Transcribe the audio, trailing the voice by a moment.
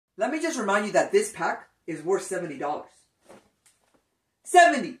Let me just remind you that this pack is worth $70.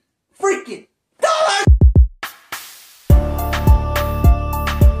 $70 freaking dollars!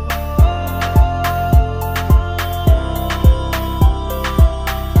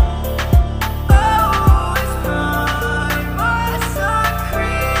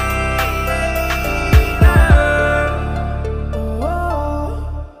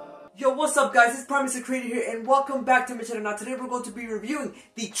 What's up guys, it's Optimus the Creator here and welcome back to my channel. Now today we're going to be reviewing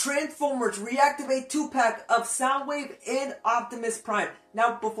the Transformers Reactivate 2-pack of Soundwave and Optimus Prime.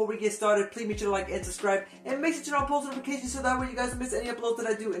 Now before we get started, please make sure to like and subscribe and make sure to turn on post notifications so that way you guys don't miss any uploads that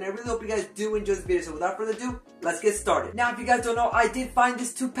I do, and I really hope you guys do enjoy this video. So without further ado, let's get started. Now if you guys don't know, I did find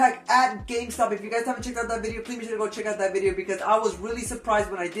this 2-pack at GameStop. If you guys haven't checked out that video, please make sure to go check out that video because I was really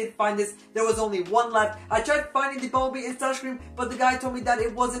surprised when I did find this. There was only one left. I tried finding the Bumblebee and Starscream, but the guy told me that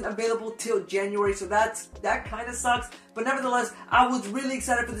it wasn't available till January, so that kind of sucks. But nevertheless, I was really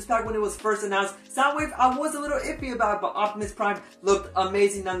excited for this pack when it was first announced. Soundwave, I was a little iffy about it, but Optimus Prime looked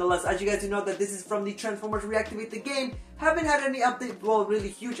amazing nonetheless. As you guys do know that this is from the Transformers Reactivate the game. Haven't had any update, well, really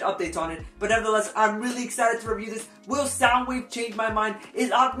huge updates on it. But nevertheless, I'm really excited to review this. Will Soundwave change my mind?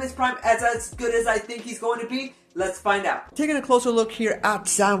 Is Optimus Prime as good as I think he's going to be? Let's find out. Taking a closer look here at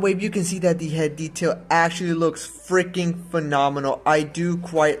Soundwave, you can see that the head detail actually looks freaking phenomenal. I do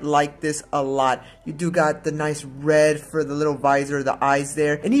quite like this a lot. You do got the nice red for the little visor, the eyes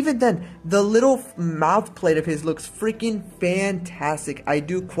there. And even then, the little mouth plate of his looks freaking fantastic. I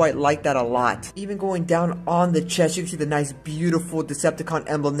do quite like that a lot. Even going down on the chest, you can see the nice, beautiful Decepticon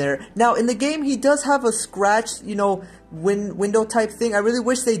emblem there. Now, in the game, he does have a scratch, you know, window type thing. I really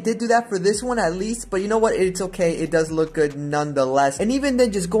wish they did do that for this one at least, but you know what, it's okay, it does look good nonetheless. And even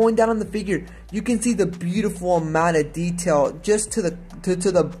then, just going down on the figure, you can see the beautiful amount of detail just to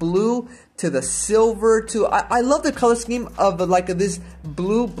the blue, to the silver, to I love the color scheme of this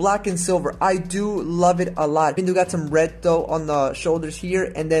blue, black, and silver. I do love it a lot. We do got some red though on the shoulders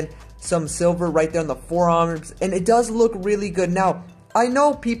here, and then some silver right there on the forearms, and it does look really good. Now, I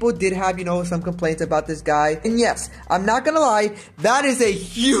know people did have, you know, some complaints about this guy. And yes, I'm not gonna lie, that is a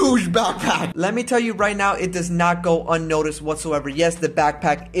huge backpack. Let me tell you right now, it does not go unnoticed whatsoever. Yes, the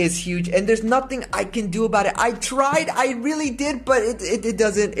backpack is huge and there's nothing I can do about it. I tried, I really did, but it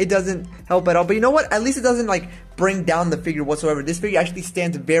doesn't help at all. But you know what? At least it doesn't like bring down the figure whatsoever. This figure actually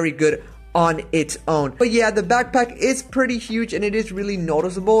stands very good on its own. But yeah, the backpack is pretty huge and it is really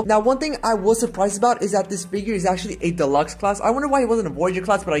noticeable. Now, one thing I was surprised about is that this figure is actually a deluxe class. I wonder why it wasn't a Voyager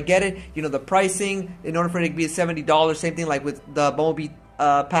class, but I get it. You know, the pricing, in order for it to be $70, same thing like with the Bumblebee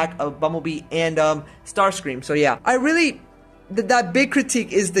pack of Bumblebee and Starscream. So yeah, I really... That big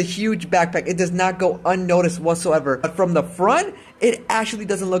critique is the huge backpack. It does not go unnoticed whatsoever. But from the front, it actually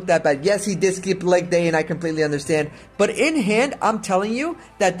doesn't look that bad. Yes, he did skip leg day and I completely understand. But in hand, I'm telling you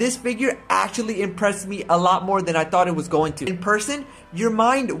that this figure actually impressed me a lot more than I thought it was going to. In person, your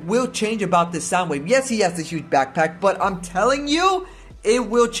mind will change about this Soundwave. Yes, he has this huge backpack, but I'm telling you, it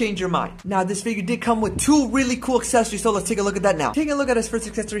will change your mind. Now, this figure did come with two really cool accessories, so let's take a look at that now. Taking a look at his first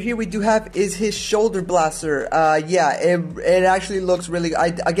accessory here, we do have is his shoulder blaster. Yeah, it actually looks really,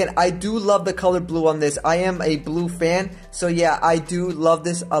 I do love the color blue on this. I am a blue fan, so yeah, I do love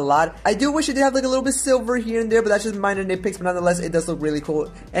this a lot. I do wish it did have like a little bit silver here and there, but that's just minor nitpicks, but nonetheless, it does look really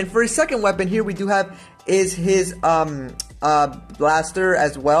cool. And for his second weapon here, we do have is his blaster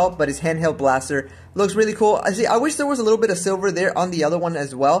as well, but his handheld blaster looks really cool. I wish there was a little bit of silver there on the other one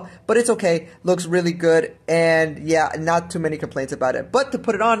as well, but it's okay. Looks really good, and yeah, not too many complaints about it. But to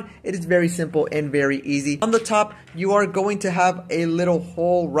put it on, it is very simple and very easy. On the top, you are going to have a little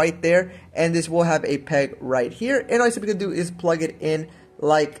hole right there, and this will have a peg right here. And all you're going to do is plug it in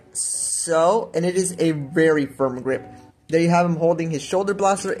like so, and it is a very firm grip. There you have him holding his shoulder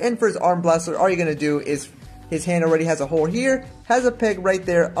blaster, and for his arm blaster, all you're going to do is his hand already has a hole here, has a peg right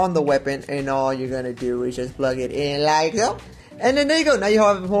there on the weapon, and all you're gonna do is just plug it in like so. And then there you go, now you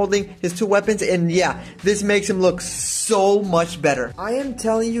have him holding his two weapons, and yeah, this makes him look so much better. I am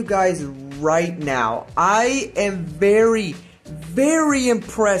telling you guys right now, I am very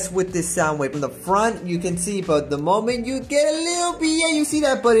impressed with this Soundwave. From the front, you can see, but the moment you get a little bit, yeah, you see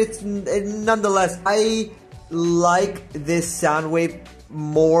that, but it's nonetheless, I like this Soundwave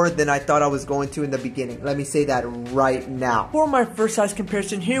more than I thought I was going to in the beginning. Let me say that right now. For my first size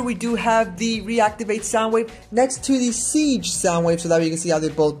comparison, here we do have the Reactivate Soundwave next to the Siege Soundwave, so that way you can see how they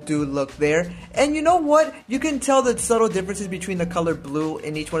both do look there. And you know what? You can tell the subtle differences between the color blue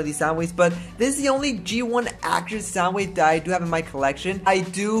in each one of these Soundwaves, but this is the only G1 accurate Soundwave that I do have in my collection. I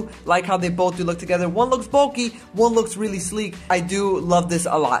do like how they both do look together. One looks bulky, one looks really sleek. I do love this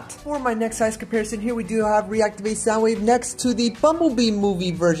a lot. For my next size comparison, here we do have Reactivate Soundwave next to the Bumblebee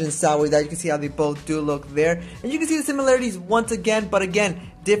movie version Soundwave that you can see how they both do look there. And you can see the similarities once again, but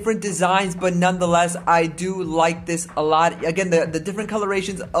again, different designs, but nonetheless, I do like this a lot. Again, the different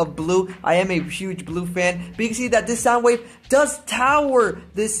colorations of blue. I am a huge blue fan, but you can see that this Soundwave does tower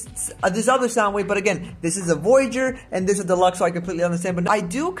this other Soundwave, but again, this is a Voyager and this is Deluxe, so I completely understand. But I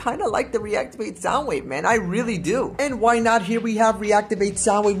do kind of like the Reactivate Soundwave, man. I really do. And why not? Here we have Reactivate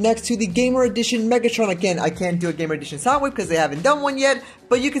Soundwave next to the Gamer Edition Megatron. Again, I can't do a Gamer Edition Soundwave because they haven't done one yet,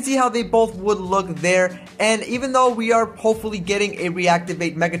 but you can see how they both would look there. And even though we are hopefully getting a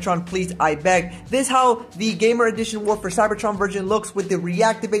Reactivate Megatron, please, I beg, this is how the Gamer Edition War for Cybertron version looks with the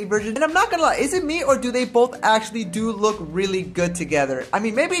Reactivate version. And I'm not gonna lie, is it me or do they both actually do look really good together? I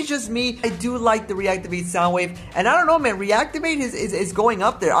mean, maybe it's just me. I do like the Reactivate Soundwave, and I don't know, man, Reactivate is going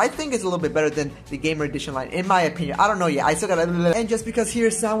up there. I think it's a little bit better than the Gamer Edition line, in my opinion. I don't know yet. I still gotta. And just because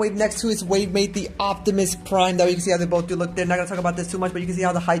here's Soundwave next to its wavemate, the Optimus Prime, that you can see how they both do look there. Not gonna talk about this too much, but you can see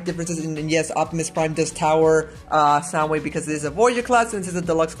how the height differences. And yes, Optimus Prime does tower Soundwave because this is a Voyager class and this is a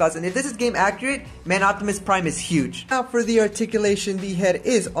Deluxe class. And if this is game accurate, man, Optimus Prime is huge. Now for the articulation, the head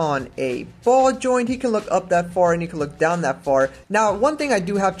is on a ball joint. He can look up that far and he can look down that far. Now, one thing I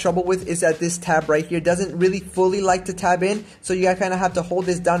do have trouble with is that this tab right here doesn't really fully like to tab in, so you kind of have to hold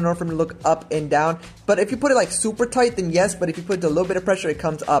this down in order for him to look up and down. But if you put it like super tight, then yes, but if you put it a little bit of pressure, it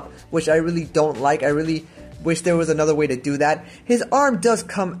comes up, which I really don't like. I really wish there was another way to do that. His arm does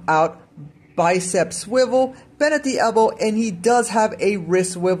come out, bicep swivel, bend at the elbow, and he does have a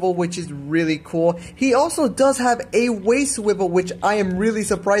wrist swivel, which is really cool. He also does have a waist swivel, which I am really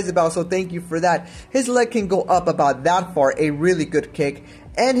surprised about, so thank you for that. His leg can go up about that far, a really good kick,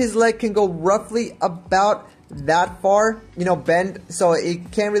 and his leg can go roughly about that far, you know, bend, so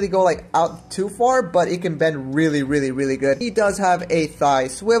it can't really go like out too far, but it can bend really, really, really good. He does have a thigh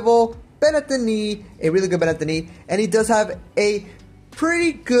swivel, bend at the knee, a really good bend at the knee, and he does have a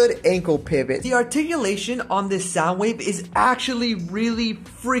pretty good ankle pivot. The articulation on this Soundwave is actually really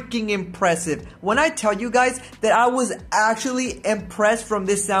freaking impressive. When I tell you guys that I was actually impressed from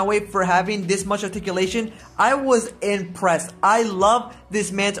this Soundwave for having this much articulation, I was impressed. I love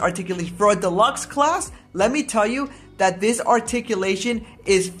this man's articulation. For a Deluxe class, let me tell you that this articulation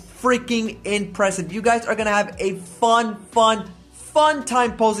is freaking impressive. You guys are gonna have a fun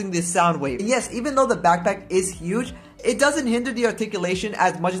time posing this Soundwave. And yes, even though the backpack is huge, it doesn't hinder the articulation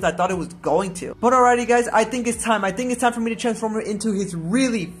as much as I thought it was going to. But alrighty guys, I think it's time for me to transform him into his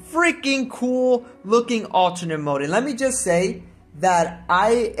really freaking cool looking alternate mode. And let me just say that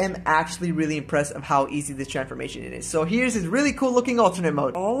I am actually really impressed of how easy this transformation is. So here's his really cool looking alternate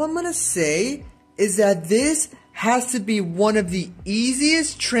mode. All I'm gonna say is that this has to be one of the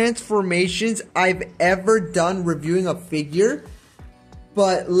easiest transformations I've ever done reviewing a figure.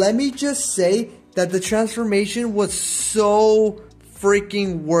 But let me just say that the transformation was so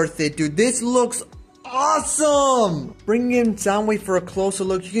freaking worth it, dude. This looks awesome! Bringing in Soundwave for a closer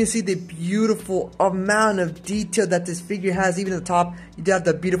look, you can see the beautiful amount of detail that this figure has. Even at the top, you do have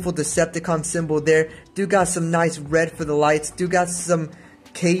the beautiful Decepticon symbol there. Do got some nice red for the lights. Do got some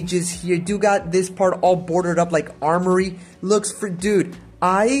cages here. Do got this part all bordered up like armory. Looks for, dude,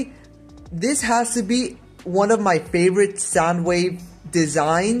 this has to be one of my favorite Soundwave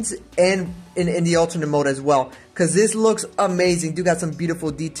designs, and in the alternate mode as well, because this looks amazing. Do got some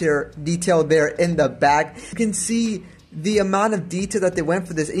beautiful detail there in the back. You can see the amount of detail that they went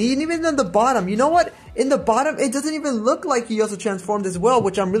for this. And even on the bottom, you know what? In the bottom, it doesn't even look like he also transformed as well,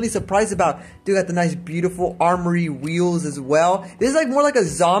 which I'm really surprised about. Do got the nice, beautiful armory wheels as well. This is like more like a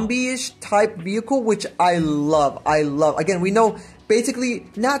zombie-ish type vehicle, which I love. Again, we know basically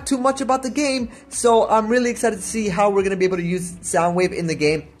not too much about the game, so I'm really excited to see how we're going to be able to use Soundwave in the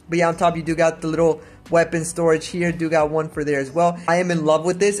game. But yeah, on top you do got the little weapon storage here. Do got one for there as well. I am in love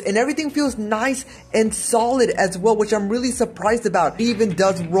with this, and everything feels nice and solid as well, which I'm really surprised about. It even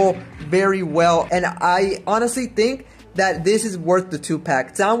does roll very well, and I honestly think that this is worth the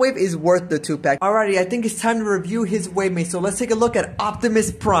 2-pack. Soundwave is worth the 2-pack. Alrighty, I think it's time to review his wavemate. So let's take a look at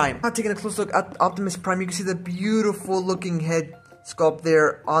Optimus Prime. Now taking a close look at Optimus Prime, you can see the beautiful looking head sculpt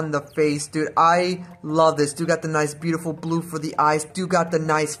there on the face. Dude, I love this. Do got the nice beautiful blue for the eyes. Do got the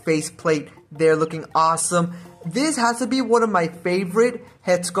nice face plate there looking awesome. This has to be one of my favorite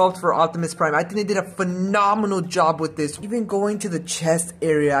head sculpts for Optimus Prime. I think they did a phenomenal job with this. Even going to the chest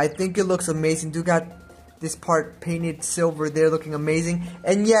area, I think it looks amazing. Do got this part painted silver there looking amazing.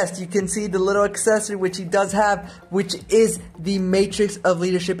 And yes, you can see the little accessory which he does have, which is the Matrix of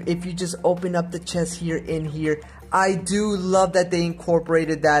Leadership. If you just open up the chest here in here, I do love that they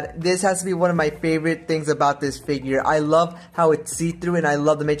incorporated that. This has to be one of my favorite things about this figure. I love how it's see-through, and I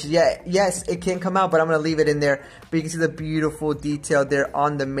love the matrix. Yeah, yes, it can come out, but I'm going to leave it in there. But you can see the beautiful detail there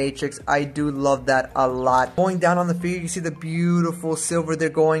on the matrix. I do love that a lot. Going down on the figure, you see the beautiful silver there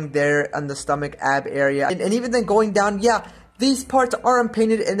going there on the stomach ab area. And even then going down, yeah, these parts are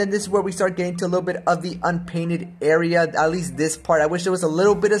unpainted, and then this is where we start getting to a little bit of the unpainted area, at least this part. I wish there was a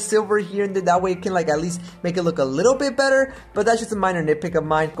little bit of silver here and there, that way it can like at least make it look a little bit better, but that's just a minor nitpick of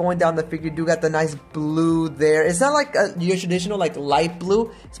mine. Going down the figure, you do got the nice blue there. It's not like your traditional like light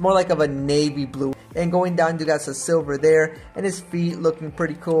blue, it's more like of a navy blue. And going down, you got some silver there, and his feet looking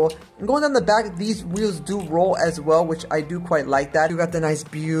pretty cool. And going down the back, these wheels do roll as well, which I do quite like that. You got the nice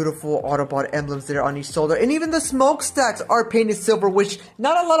beautiful Autobot emblems there on each shoulder, and even the smokestacks are painted silver, which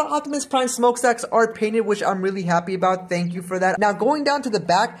not a lot of Optimus Prime smokestacks are painted, which I'm really happy about. Thank you for that. Now going down to the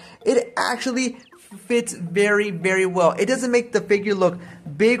back, it actually fits very, very well. It doesn't make the figure look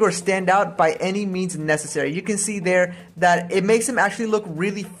big or stand out by any means necessary. You can see there that it makes him actually look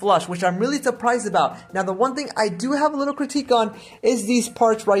really flush, which I'm really surprised about. Now the one thing I do have a little critique on is these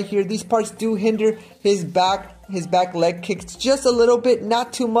parts right here. These parts do hinder his back leg kicks just a little bit,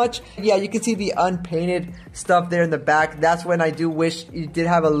 not too much. Yeah, you can see the unpainted stuff there in the back. That's when I do wish you did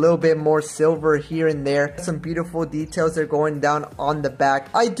have a little bit more silver here and there. Some beautiful details there going down on the back.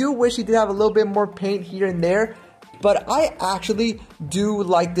 I do wish you did have a little bit more paint here and there, but I actually do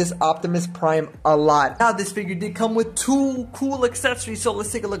like this Optimus Prime a lot. Now this figure did come with 2 cool accessories, so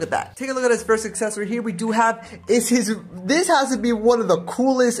let's take a look at that. Take a look at his first accessory here. We do have this has to be one of the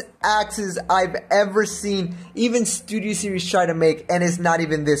coolest axes I've ever seen even Studio Series try to make, and it's not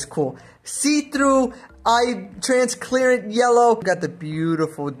even this cool. See-through, transparent yellow. Got the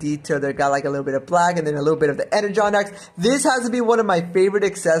beautiful detail there. Got like a little bit of black and then a little bit of the Energon axe. This has to be one of my favorite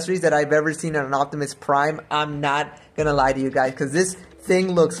accessories that I've ever seen on an Optimus Prime. I'm not gonna lie to you guys, because this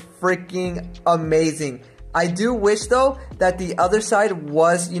thing looks freaking amazing. I do wish though that the other side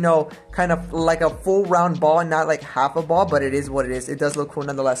was, you know, kind of like a full round ball and not like half a ball, but it is what it is. It does look cool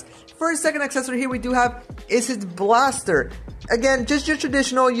nonetheless. For his second accessory here, we do have is his blaster. Again, just your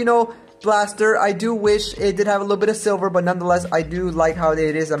traditional, you know, blaster. I do wish it did have a little bit of silver, but nonetheless I do like how it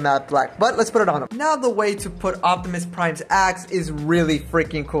is a matte black. But let's put it on him. Now the way to put Optimus Prime's axe is really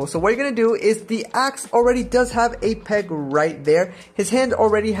freaking cool. So what you're gonna do is the axe already does have a peg right there. His hand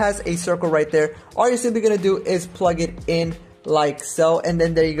already has a circle right there. All you're simply gonna do is plug it in like so, and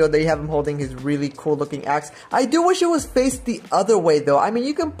then there you go. There you have him holding his really cool looking axe. I do wish it was faced the other way though. I mean,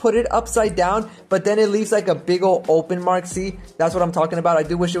 you can put it upside down, but then it leaves like a big old open mark. See, that's what I'm talking about. I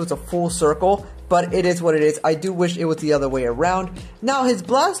do wish it was a full circle, but it is what it is. I do wish it was the other way around. Now his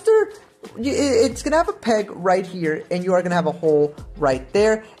blaster, it's gonna have a peg right here, and you are gonna have a hole right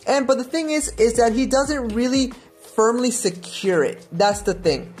there. But the thing is that he doesn't really firmly secure it. That's the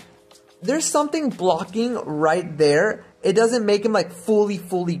thing. There's something blocking right there. It doesn't make him like fully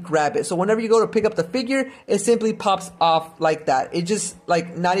grab it. So whenever you go to pick up the figure, it simply pops off like that. It just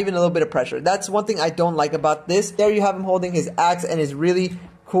like not even a little bit of pressure. That's one thing I don't like about this. There you have him holding his axe and his really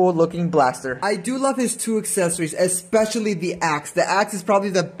cool looking blaster. I do love his 2 accessories, especially the axe. The axe is probably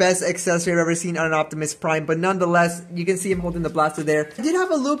the best accessory I've ever seen on an Optimus Prime, but nonetheless, you can see him holding the blaster there. I did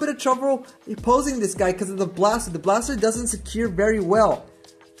have a little bit of trouble posing this guy because of the blaster. The blaster doesn't secure very well.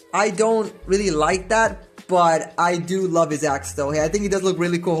 I don't really like that, but I do love his axe though. Hey, I think he does look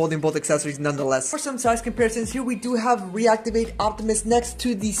really cool holding both accessories nonetheless. For some size comparisons, here we do have Reactivate Optimus next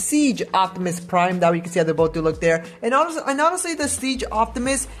to the Siege Optimus Prime. That way you can see how they both do look there. And honestly, the Siege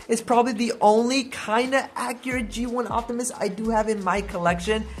Optimus is probably the only kind of accurate G1 Optimus I do have in my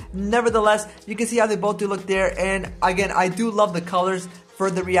collection. Nevertheless, you can see how they both do look there. And again, I do love the colors for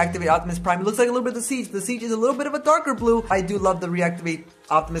the Reactivate Optimus Prime. It looks like a little bit of the Siege. The Siege is a little bit of a darker blue. I do love the Reactivate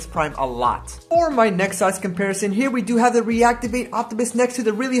Optimus Prime a lot. For my next size comparison, here we do have the Reactivate Optimus next to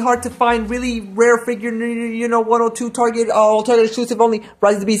the really hard to find, really rare figure, you know, 102 Target exclusive only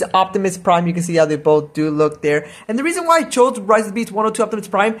Rise of the Beast Optimus Prime. You can see how they both do look there. And the reason why I chose Rise of the Beast 102 Optimus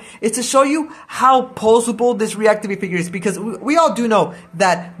Prime is to show you how posable this Reactivate figure is, because we all do know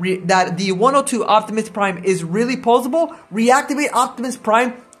that the 102 Optimus Prime is really posable. Reactivate Optimus Prime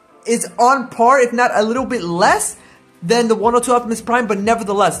is on par, if not a little bit less than the 102 Optimus Prime, but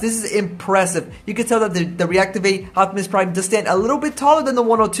nevertheless, this is impressive. You can tell that the Reactivate Optimus Prime does stand a little bit taller than the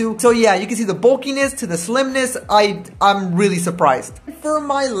 102. So yeah, you can see the bulkiness to the slimness. I'm really surprised. For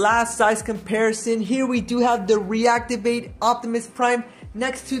my last size comparison, here we do have the Reactivate Optimus Prime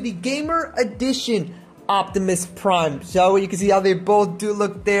next to the Gamer Edition Optimus Prime. So you can see how they both do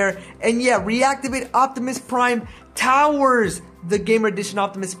look there. And yeah, Reactivate Optimus Prime towers the Gamer Edition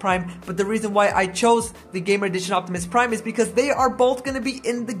Optimus Prime, but the reason why I chose the Gamer Edition Optimus Prime is because they are both going to be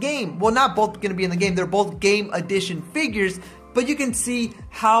in the game. Well, not both going to be in the game, they're both Game Edition figures, but you can see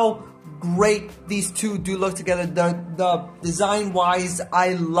how great these two do look together. The design wise,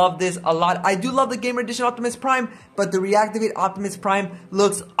 I love this a lot. I do love the Gamer Edition Optimus Prime, but the Reactivate Optimus Prime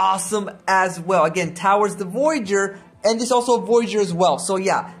looks awesome as well. Again, towers the Voyager, and this also a Voyager as well. So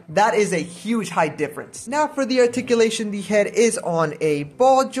yeah, that is a huge height difference. Now for the articulation, the head is on a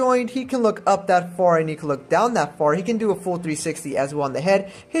ball joint. He can look up that far and he can look down that far. He can do a full 360 as well on the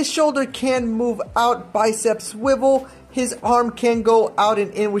head. His shoulder can move out, bicep swivel. His arm can go out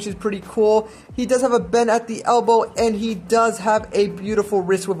and in, which is pretty cool. He does have a bend at the elbow, and he does have a beautiful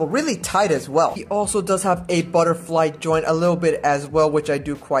wrist swivel, really tight as well. He also does have a butterfly joint a little bit as well, which I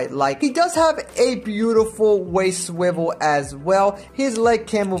do quite like. He does have a beautiful waist swivel as well. His leg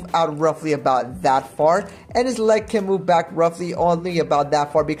can move out roughly about that far, and his leg can move back roughly only about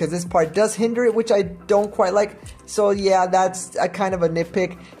that far because this part does hinder it, which I don't quite like. So yeah, that's a kind of a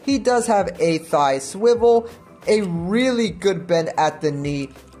nitpick. He does have a thigh swivel, a really good bend at the knee,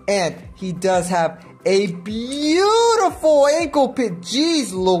 and he does have a beautiful ankle pit.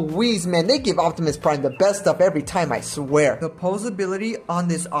 Jeez Louise, man, they give Optimus Prime the best stuff every time, I swear. The posability on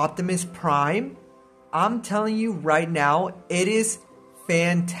this Optimus Prime, I'm telling you right now, it is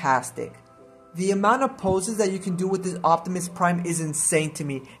fantastic. The amount of poses that you can do with this Optimus Prime is insane to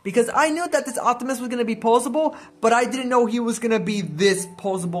me, because I knew that this Optimus was going to be posable, but I didn't know he was going to be this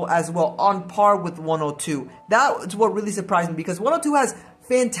posable as well, on par with 102. That's what really surprised me, because 102 has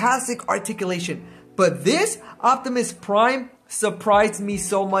fantastic articulation, but this Optimus Prime surprised me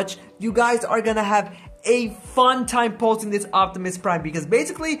so much. You guys are going to have a fun time posing this Optimus Prime, because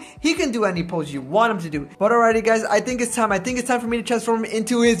basically he can do any pose you want him to do. But alrighty guys, I think it's time for me to transform him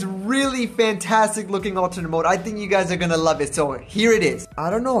into his really fantastic looking alternate mode. I think you guys are gonna love it, so here it is. I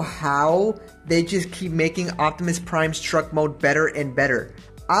don't know how they just keep making Optimus Prime's truck mode better and better.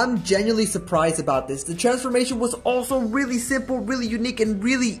 I'm genuinely surprised about this. The transformation was also really simple, really unique, and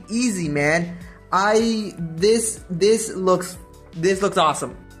really easy, man. This looks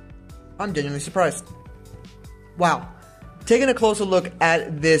awesome. I'm genuinely surprised. Wow. Taking a closer look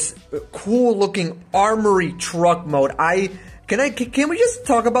at this cool looking armory truck mode, can we just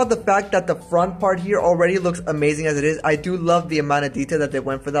talk about the fact that the front part here already looks amazing as it is? I do love the amount of detail that they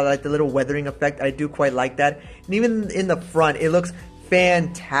went for that, like the little weathering effect. I do quite like that. And even in the front, it looks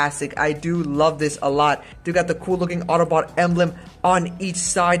fantastic. I do love this a lot. Do got the cool looking Autobot emblem on each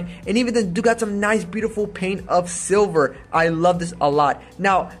side, and even then do got some nice beautiful paint of silver. I love this a lot.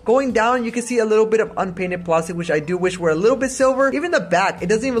 Now going down, you can see a little bit of unpainted plastic, which I do wish were a little bit silver. Even the back, it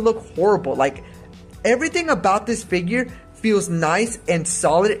doesn't even look horrible. Like, everything about this figure feels nice and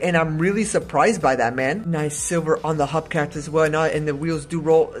solid, and I'm really surprised by that, man. Nice silver on the hubcaps as well, and the wheels do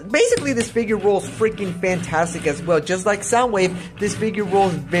roll. Basically, this figure rolls freaking fantastic as well. Just like Soundwave, this figure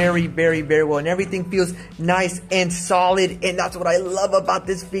rolls very, very, very well, and everything feels nice and solid, and that's what I love about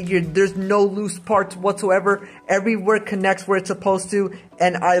this figure. There's no loose parts whatsoever. Everywhere connects where it's supposed to,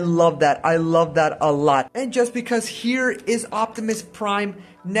 and I love that. I love that a lot. And just because here is Optimus Prime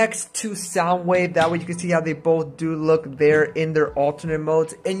next to Soundwave, that way you can see how they both do look there in their alternate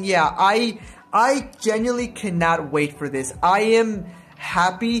modes. And yeah, I genuinely cannot wait for this. I am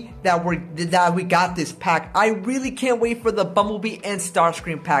happy that we got this pack. I really can't wait for the Bumblebee and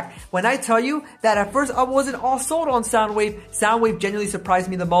Starscream pack. When I tell you that at first I wasn't all sold on Soundwave, Soundwave genuinely surprised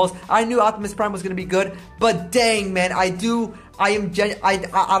me the most. I knew Optimus Prime was gonna be good, but dang man, I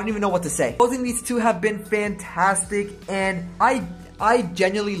don't even know what to say. Both of these two have been fantastic, and I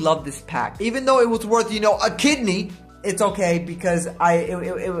genuinely love this pack. Even though it was worth, a kidney, it's okay because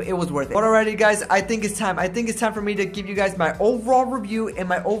it was worth it. But alrighty guys, I think it's time for me to give you guys my overall review and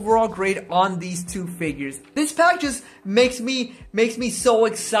my overall grade on these two figures. This pack just makes me so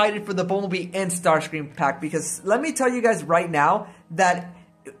excited for the Bumblebee and Starscream pack, because let me tell you guys right now that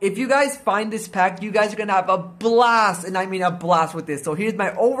if you guys find this pack, you guys are gonna have a blast, and I mean a blast with this. So here's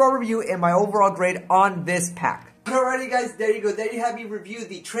my overall review and my overall grade on this pack. Alrighty guys, there you go. There you have me review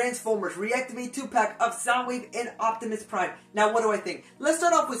the Transformers Reactivate 2-pack of Soundwave and Optimus Prime. Now what do I think? Let's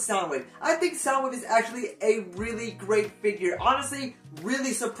start off with Soundwave. I think Soundwave is actually a really great figure. Honestly,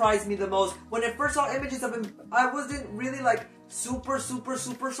 really surprised me the most. When I first saw images of him, I wasn't really like super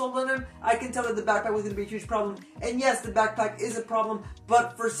sold on him. I can tell that the backpack was going to be a huge problem. And yes, the backpack is a problem,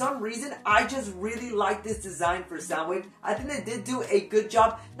 but for some reason, I just really like this design for Soundwave. I think they did do a good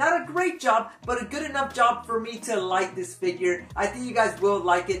job. Not a great job, but a good enough job for me to like this figure. I think you guys will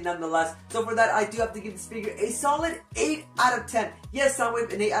like it nonetheless. So for that, I do have to give this figure a solid 8 out of 10. Yes,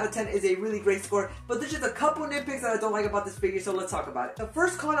 Soundwave, an 8 out of 10 is a really great score, but there's just a couple nitpicks that I don't like about this figure, so let's talk about it. The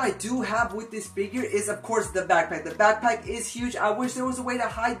first con I do have with this figure is, of course, the backpack. The backpack is huge. I wish there was a way to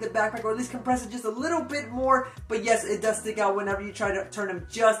hide the backpack, or at least compress it just a little bit more, but yes, it does stick out whenever you try to turn him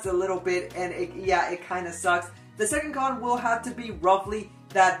just a little bit, and it kind of sucks. The second con will have to be roughly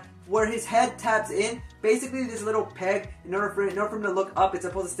that where his head taps in, basically this little peg, in order for him to look up, it's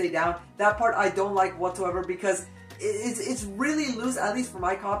supposed to stay down. That part I don't like whatsoever because it's really loose, at least for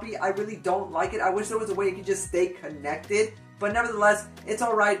my copy. I really don't like it. I wish there was a way it could just stay connected, but nevertheless, it's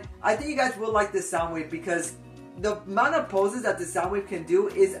alright. I think you guys will like this Soundwave because the amount of poses that the Soundwave can do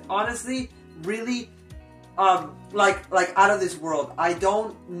is honestly really like out of this world. I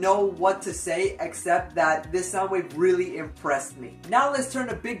don't know what to say except that this Soundwave really impressed me. Now let's turn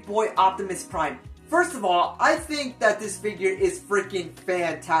to big boy Optimus Prime. First of all, I think that this figure is freaking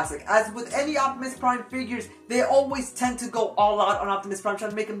fantastic. As with any Optimus Prime figures, they always tend to go all out on Optimus Prime,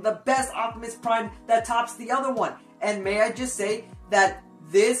 trying to make him the best Optimus Prime that tops the other one. And may I just say that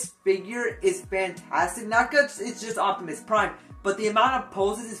this figure is fantastic. Not because it's just Optimus Prime, but the amount of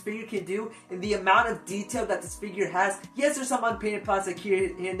poses this figure can do and the amount of detail that this figure has. Yes, there's some unpainted plastic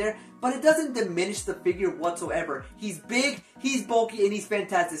here and there, but it doesn't diminish the figure whatsoever. He's big, he's bulky, and he's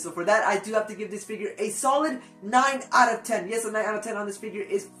fantastic. So for that, I do have to give this figure a solid 9 out of 10. Yes, a 9 out of 10 on this figure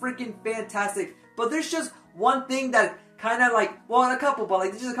is freaking fantastic. But there's just one thing that kind of like, well, a couple, but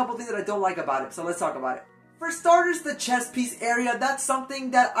like there's just a couple things that I don't like about it. So let's talk about it. For starters, the chest piece area, that's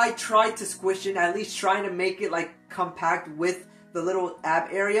something that I tried to squish in, at least trying to make it like compact with the little ab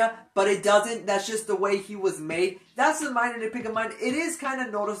area, but it doesn't. That's just the way he was made. That's a minor nitpick of mine. It is kind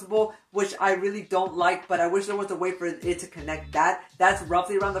of noticeable, which I really don't like, but I wish there was a way for it to connect that. That's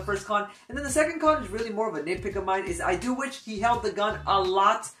roughly around the first con. And then the second con is really more of a nitpick of mine, is I do wish he held the gun a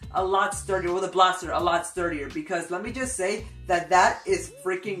lot sturdier, or the blaster a lot sturdier, because let me just say that is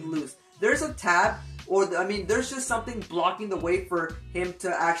freaking loose. There's a tab, or I mean, there's just something blocking the way for him to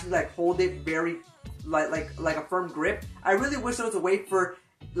actually like hold it very like a firm grip. I really wish there was a way for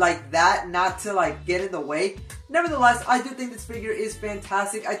like that not to like get in the way. Nevertheless, I do think this figure is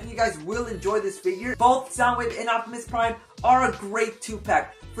fantastic. I think you guys will enjoy this figure. Both Soundwave and Optimus Prime are a great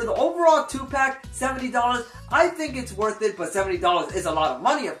 2-pack. For the overall 2-pack, $70, I think it's worth it, but $70 is a lot of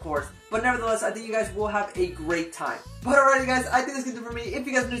money, of course. But nevertheless, I think you guys will have a great time. But alrighty guys, I think that's going to do it for me. If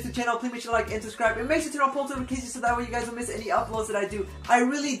you guys are new to the channel, please make sure to like and subscribe. And make sure to turn on post notifications so that way you guys don't miss any uploads that I do. I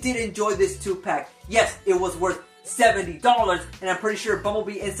really did enjoy this 2-pack. Yes, it was worth $70, and I'm pretty sure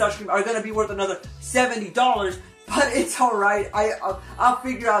Bumblebee and Starscream are going to be worth another $70. But it's alright, I'll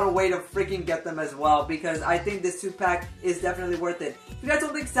figure out a way to freaking get them as well, because I think this 2-pack is definitely worth it. If you guys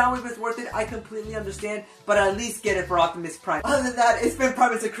don't think Soundwave is worth it, I completely understand, but at least get it for Optimus Prime. Other than that, it's been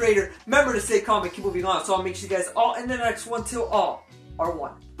Primus the Creator. Remember to stay calm and keep moving on, so I'll make sure you guys all in the next one till all are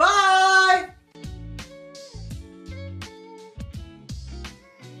one. Bye!